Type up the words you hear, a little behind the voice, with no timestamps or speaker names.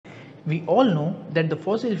We all know that the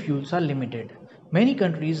fossil fuels are limited. Many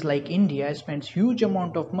countries like India spend huge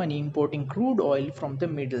amount of money importing crude oil from the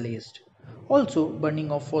Middle East. Also,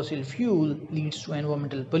 burning of fossil fuel leads to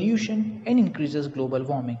environmental pollution and increases global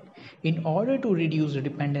warming. In order to reduce the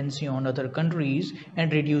dependency on other countries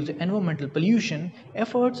and reduce the environmental pollution,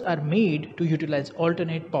 efforts are made to utilize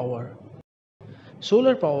alternate power.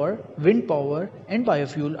 Solar power, wind power, and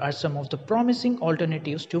biofuel are some of the promising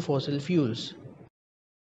alternatives to fossil fuels.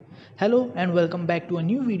 Hello and welcome back to a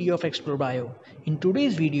new video of Explore Bio. In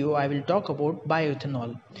today's video, I will talk about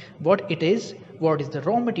bioethanol. What it is, what is the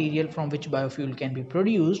raw material from which biofuel can be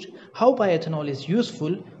produced, how bioethanol is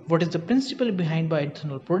useful, what is the principle behind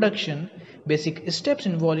bioethanol production, basic steps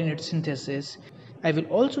involved in its synthesis. I will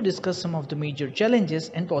also discuss some of the major challenges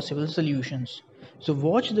and possible solutions. So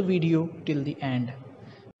watch the video till the end.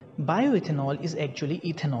 Bioethanol is actually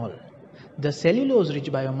ethanol. The cellulose-rich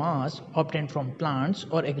biomass obtained from plants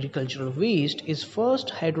or agricultural waste is first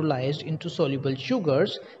hydrolyzed into soluble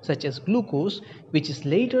sugars such as glucose, which is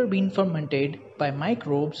later being fermented by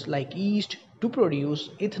microbes like yeast to produce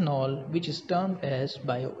ethanol, which is termed as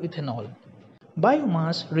bioethanol.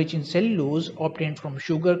 Biomass rich in cellulose obtained from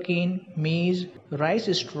sugarcane, maize,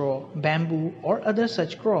 rice straw, bamboo or other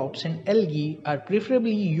such crops and algae are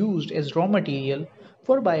preferably used as raw material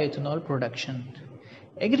for bioethanol production.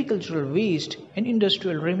 Agricultural waste and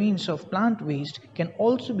industrial remains of plant waste can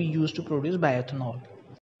also be used to produce bioethanol.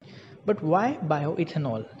 But why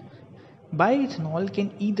bioethanol? Bioethanol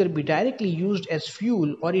can either be directly used as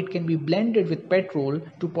fuel or it can be blended with petrol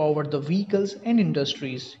to power the vehicles and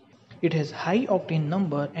industries. It has high octane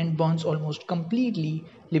number and burns almost completely,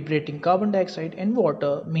 liberating carbon dioxide and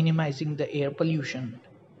water, minimizing the air pollution.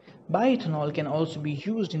 Bioethanol can also be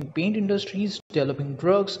used in paint industries, developing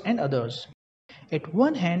drugs and others. At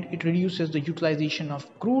one hand, it reduces the utilization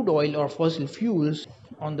of crude oil or fossil fuels.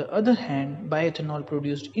 On the other hand, bioethanol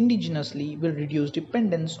produced indigenously will reduce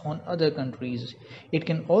dependence on other countries. It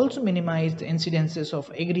can also minimize the incidences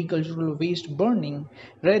of agricultural waste burning.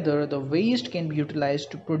 Rather, the waste can be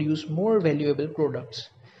utilized to produce more valuable products.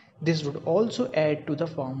 This would also add to the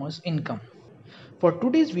farmer's income. For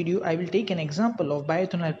today's video, I will take an example of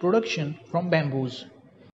bioethanol production from bamboos.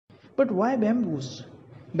 But why bamboos?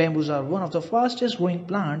 Bamboos are one of the fastest growing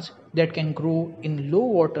plants that can grow in low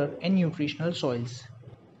water and nutritional soils.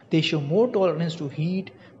 They show more tolerance to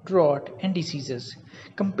heat, drought and diseases.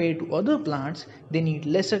 Compared to other plants, they need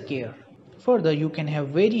lesser care. Further, you can have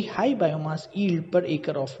very high biomass yield per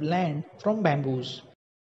acre of land from bamboos.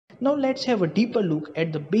 Now let's have a deeper look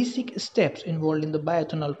at the basic steps involved in the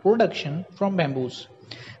bioethanol production from bamboos.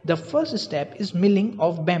 The first step is milling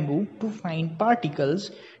of bamboo to fine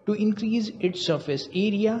particles to increase its surface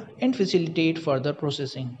area and facilitate further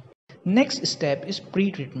processing. Next step is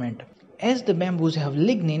pre-treatment. As the bamboos have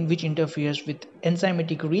lignin which interferes with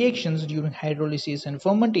enzymatic reactions during hydrolysis and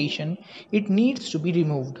fermentation, it needs to be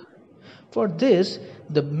removed. For this,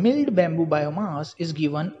 the milled bamboo biomass is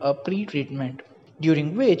given a pre-treatment,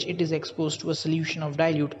 during which it is exposed to a solution of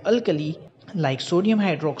dilute alkali like sodium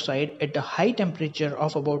hydroxide at a high temperature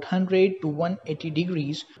of about 100 to 180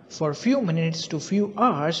 degrees for few minutes to few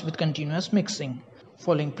hours with continuous mixing.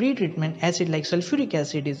 Following pre-treatment, acid like sulfuric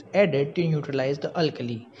acid is added to neutralize the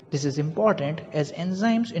alkali. This is important as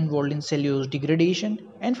enzymes involved in cellulose degradation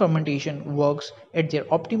and fermentation works at their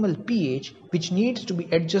optimal pH, which needs to be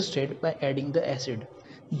adjusted by adding the acid.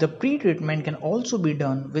 The pre-treatment can also be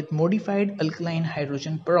done with modified alkaline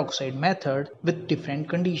hydrogen peroxide method with different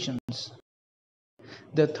conditions.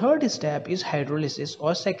 The third step is hydrolysis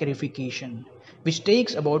or saccharification, which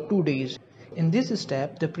takes about 2 days. In this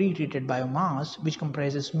step, the pre-treated biomass, which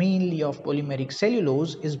comprises mainly of polymeric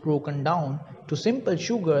cellulose, is broken down to simple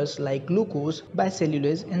sugars like glucose by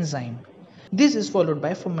cellulase enzyme. This is followed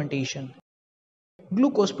by fermentation.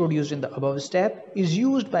 Glucose produced in the above step is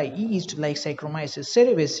used by yeast like Saccharomyces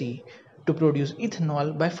cerevisiae to produce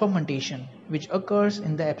ethanol by fermentation, which occurs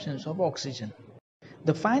in the absence of oxygen.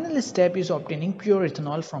 The final step is obtaining pure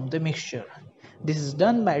ethanol from the mixture. This is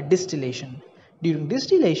done by distillation. During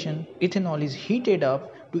distillation, ethanol is heated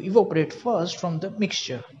up to evaporate first from the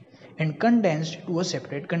mixture and condensed to a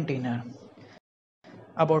separate container.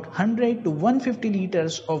 About 100 to 150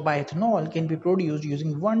 liters of bioethanol can be produced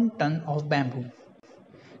using 1 ton of bamboo.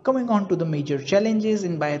 Coming on to the major challenges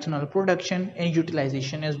in bioethanol production and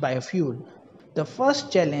utilization as biofuel. The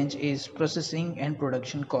first challenge is processing and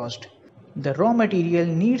production cost. The raw material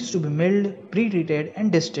needs to be milled, pre-treated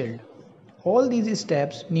and distilled. All these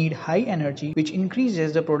steps need high energy which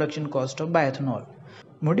increases the production cost of bioethanol.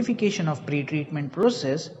 Modification of pre-treatment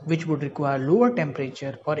process, which would require lower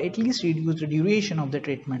temperature or at least reduce the duration of the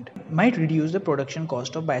treatment, might reduce the production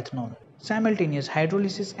cost of bioethanol. Simultaneous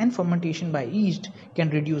hydrolysis and fermentation by yeast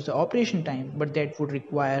can reduce the operation time, but that would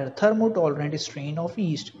require a thermotolerant strain of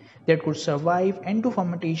yeast that could survive end-to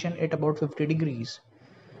fermentation at about 50 degrees.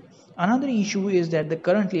 Another issue is that the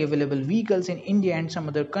currently available vehicles in India and some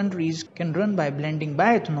other countries can run by blending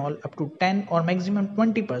bioethanol up to 10 or maximum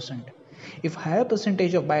 20%. If higher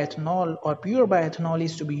percentage of bioethanol or pure bioethanol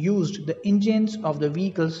is to be used, the engines of the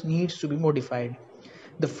vehicles needs to be modified.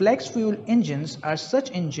 The flex fuel engines are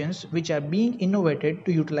such engines which are being innovated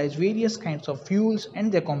to utilize various kinds of fuels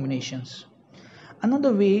and their combinations.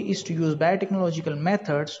 Another way is to use biotechnological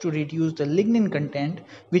methods to reduce the lignin content,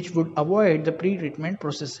 which would avoid the pre-treatment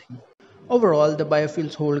processing. Overall, the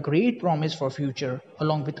biofuels hold great promise for future,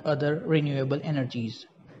 along with other renewable energies.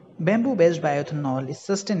 Bamboo-based bioethanol is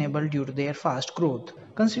sustainable due to their fast growth.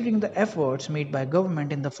 Considering the efforts made by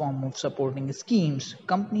government in the form of supporting schemes,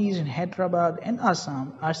 companies in Hyderabad and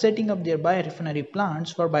Assam are setting up their biorefinery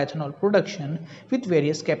plants for bioethanol production with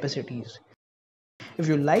various capacities. If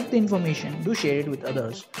you like the information, do share it with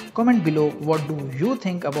others. Comment below what do you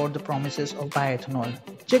think about the promises of bioethanol.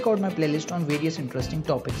 Check out my playlist on various interesting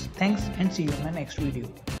topics. Thanks and see you in my next video.